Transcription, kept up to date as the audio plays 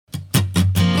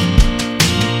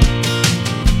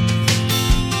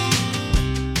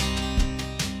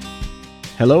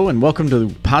Hello and welcome to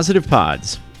Positive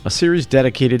Pods, a series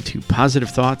dedicated to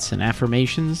positive thoughts and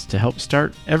affirmations to help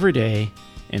start every day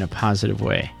in a positive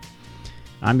way.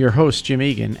 I'm your host, Jim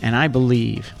Egan, and I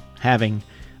believe having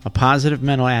a positive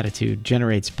mental attitude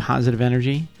generates positive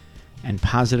energy and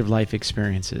positive life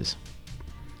experiences.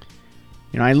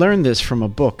 I learned this from a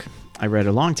book I read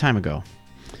a long time ago.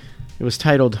 It was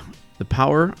titled The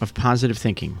Power of Positive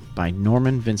Thinking by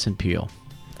Norman Vincent Peale.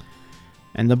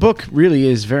 And the book really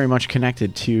is very much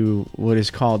connected to what is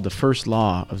called the first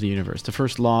law of the universe, the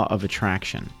first law of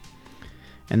attraction.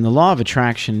 And the law of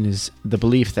attraction is the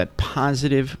belief that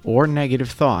positive or negative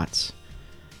thoughts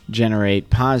generate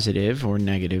positive or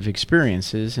negative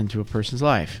experiences into a person's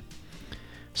life.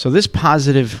 So this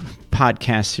positive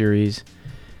podcast series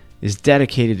is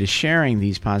dedicated to sharing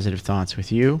these positive thoughts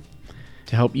with you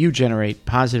to help you generate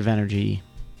positive energy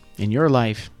in your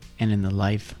life and in the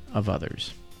life of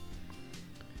others.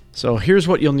 So here's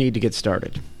what you'll need to get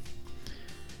started.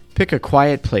 Pick a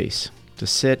quiet place to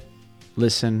sit,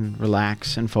 listen,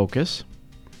 relax, and focus.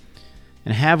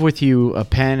 And have with you a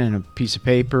pen and a piece of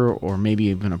paper or maybe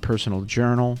even a personal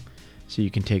journal so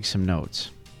you can take some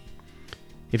notes.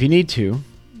 If you need to,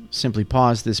 simply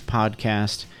pause this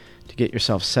podcast to get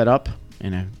yourself set up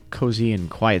in a cozy and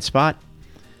quiet spot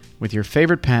with your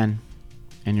favorite pen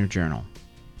and your journal.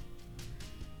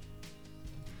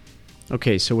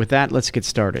 Okay, so with that, let's get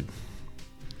started.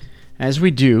 As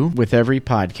we do with every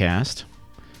podcast,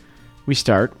 we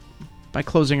start by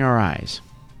closing our eyes,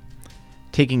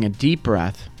 taking a deep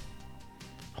breath,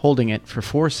 holding it for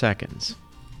 4 seconds,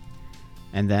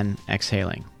 and then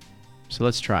exhaling. So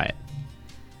let's try it.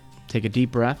 Take a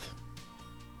deep breath,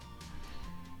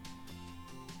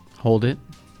 hold it,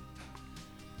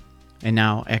 and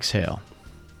now exhale.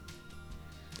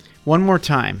 One more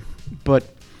time, but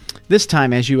this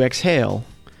time, as you exhale,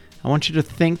 I want you to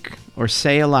think or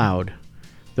say aloud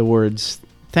the words,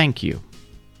 thank you.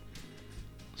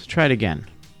 So try it again.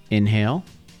 Inhale.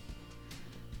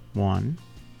 1,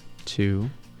 2,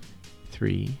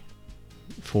 3,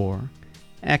 4.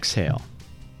 Exhale.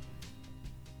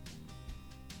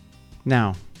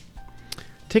 Now,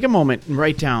 take a moment and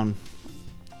write down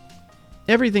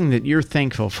everything that you're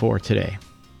thankful for today.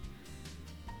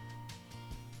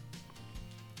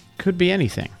 Could be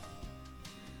anything.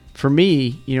 For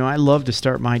me, I love to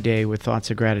start my day with thoughts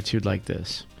of gratitude like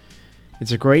this.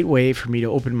 It's a great way for me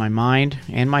to open my mind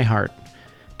and my heart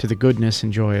to the goodness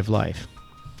and joy of life.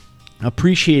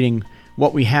 Appreciating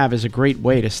what we have is a great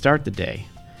way to start the day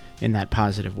in that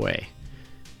positive way.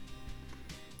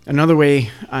 Another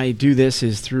way I do this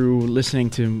is through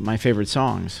listening to my favorite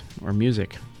songs or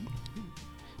music.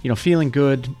 Feeling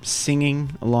good,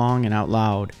 singing along and out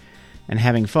loud, and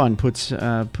having fun puts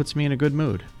me in a good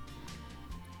mood.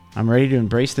 I'm ready to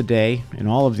embrace the day and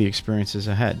all of the experiences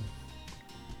ahead.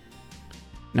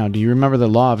 Now, do you remember the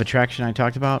law of attraction I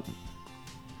talked about?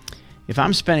 If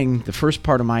I'm spending the first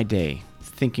part of my day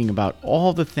thinking about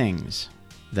all the things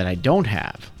that I don't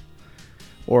have,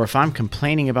 or if I'm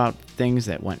complaining about things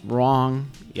that went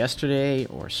wrong yesterday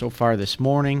or so far this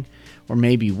morning, or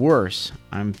maybe worse,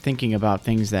 I'm thinking about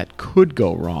things that could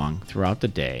go wrong throughout the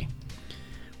day,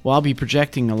 well, I'll be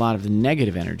projecting a lot of the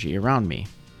negative energy around me.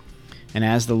 And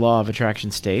as the law of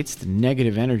attraction states, the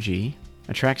negative energy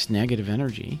attracts negative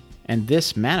energy, and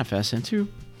this manifests into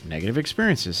negative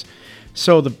experiences.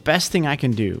 So the best thing I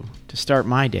can do to start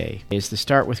my day is to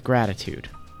start with gratitude,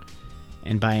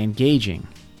 and by engaging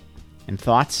in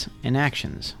thoughts and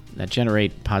actions that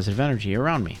generate positive energy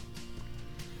around me.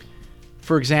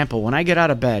 For example, when I get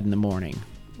out of bed in the morning,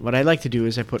 what I like to do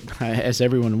is I put, as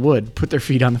everyone would, put their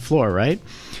feet on the floor, right?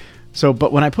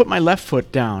 But when I put my left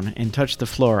foot down and touch the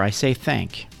floor, I say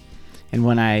thank. And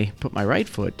when I put my right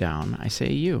foot down, I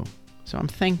say you. So I'm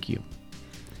thank you.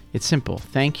 It's simple.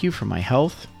 Thank you for my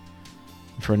health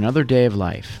and for another day of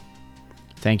life.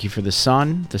 Thank you for the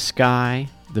sun, the sky,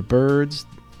 the birds,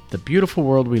 the beautiful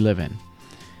world we live in.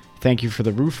 Thank you for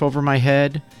the roof over my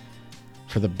head,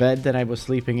 for the bed that I was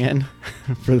sleeping in,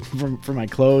 for my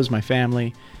clothes, my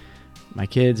family, my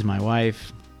kids, my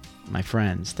wife, my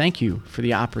friends. Thank you for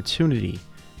the opportunity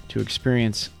to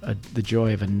experience the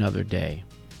joy of another day,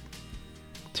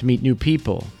 to meet new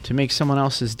people, to make someone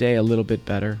else's day a little bit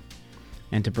better,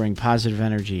 and to bring positive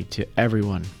energy to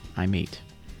everyone I meet.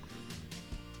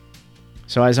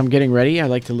 So as I'm getting ready, I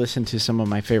like to listen to some of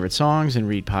my favorite songs and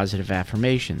read positive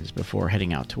affirmations before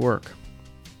heading out to work.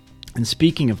 And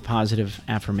speaking of positive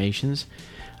affirmations,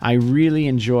 I really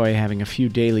enjoy having a few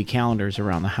daily calendars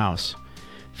around the house.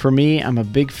 For me, I'm a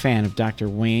big fan of Dr.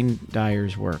 Wayne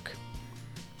Dyer's work.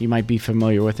 You might be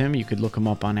familiar with him. You could look him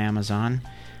up on Amazon.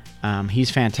 He's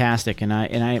fantastic,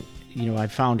 and I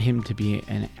found him to be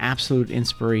an absolute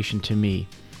inspiration to me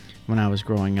when I was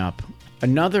growing up.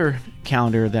 Another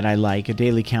calendar that I like, a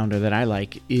daily calendar that I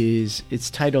like, it's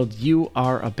titled You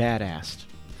Are a Badass.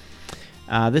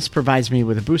 This provides me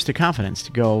with a boost of confidence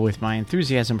to go with my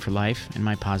enthusiasm for life and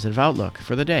my positive outlook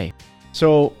for the day.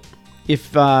 So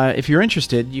if you're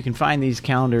interested, you can find these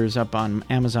calendars up on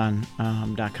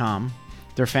Amazon.com.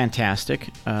 They're fantastic.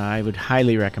 I would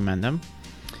highly recommend them.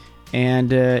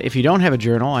 And if you don't have a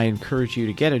journal, I encourage you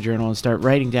to get a journal and start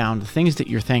writing down the things that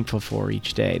you're thankful for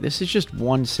each day. This is just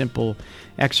one simple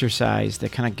exercise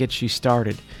that kind of gets you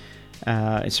started.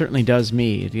 It certainly does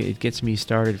me. It gets me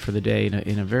started for the day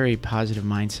in a very positive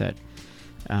mindset,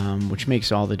 which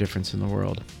makes all the difference in the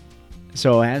world.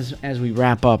 So as we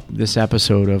wrap up this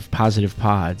episode of Positive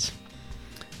Pods,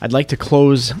 I'd like to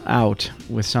close out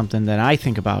with something that I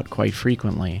think about quite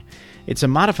frequently. It's a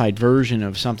modified version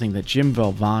of something that Jim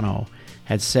Valvano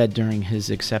had said during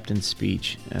his acceptance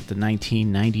speech at the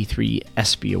 1993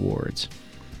 ESPY Awards,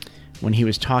 when he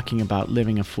was talking about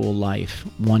living a full life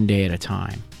one day at a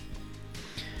time.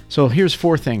 So here's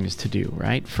 4 things to do,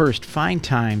 right? First, find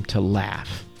time to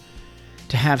laugh,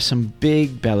 to have some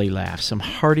big belly laughs, some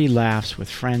hearty laughs with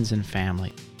friends and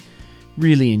family.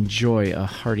 Really enjoy a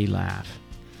hearty laugh.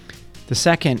 The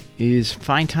second is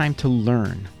find time to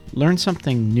learn. Learn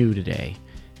something new today.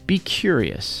 Be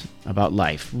curious about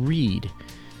life. Read.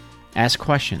 Ask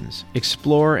questions.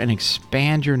 Explore and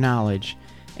expand your knowledge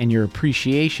and your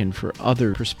appreciation for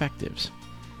other perspectives.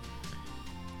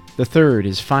 The third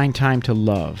is find time to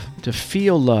love, to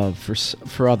feel love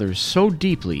for others so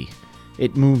deeply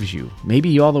it moves you,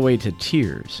 maybe all the way to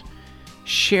tears.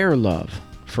 Share love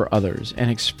for others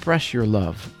and express your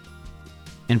love.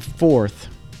 And fourth,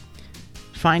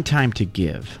 find time to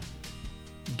give.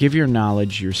 Give your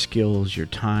knowledge, your skills, your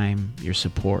time, your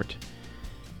support.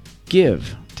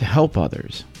 Give to help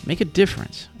others. Make a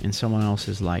difference in someone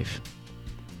else's life.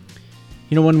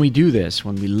 When we do this,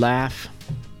 when we laugh,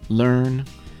 learn,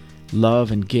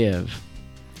 love, and give,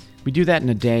 we do that in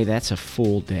a day, that's a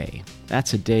full day.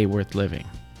 That's a day worth living.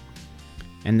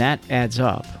 And that adds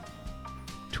up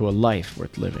to a life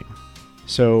worth living.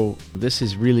 So this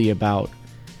is really about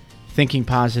thinking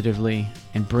positively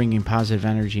and bringing positive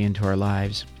energy into our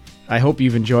lives. I hope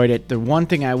you've enjoyed it. The one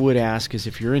thing I would ask is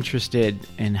if you're interested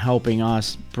in helping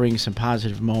us bring some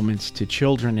positive moments to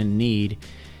children in need,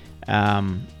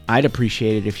 I'd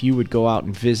appreciate it if you would go out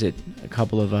and visit a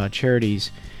couple of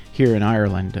charities here in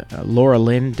Ireland.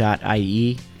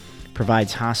 LauraLynn.ie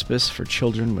provides hospice for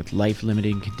children with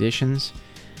life-limiting conditions.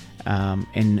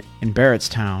 In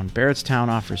Barrettstown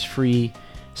offers free,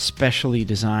 specially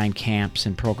designed camps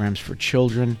and programs for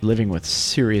children living with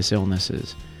serious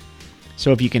illnesses.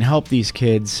 So if you can help these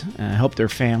kids, help their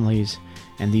families,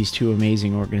 and these two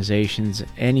amazing organizations,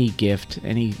 any gift,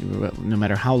 no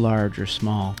matter how large or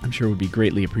small, I'm sure would be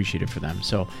greatly appreciated for them.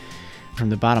 So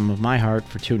from the bottom of my heart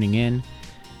for tuning in,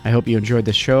 I hope you enjoyed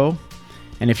the show.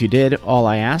 And if you did, all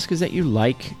I ask is that you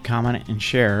like, comment, and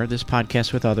share this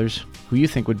podcast with others who you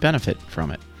think would benefit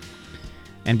from it.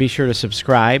 And be sure to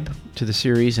subscribe to the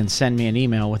series and send me an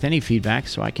email with any feedback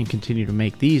so I can continue to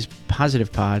make these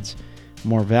positive pods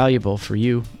more valuable for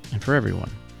you and for everyone.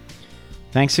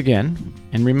 Thanks again,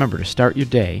 and remember to start your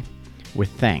day with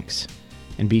thanks.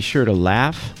 And be sure to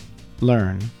laugh,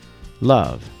 learn,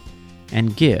 love,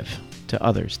 and give to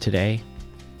others today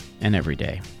and every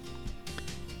day.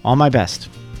 All my best.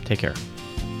 Take care.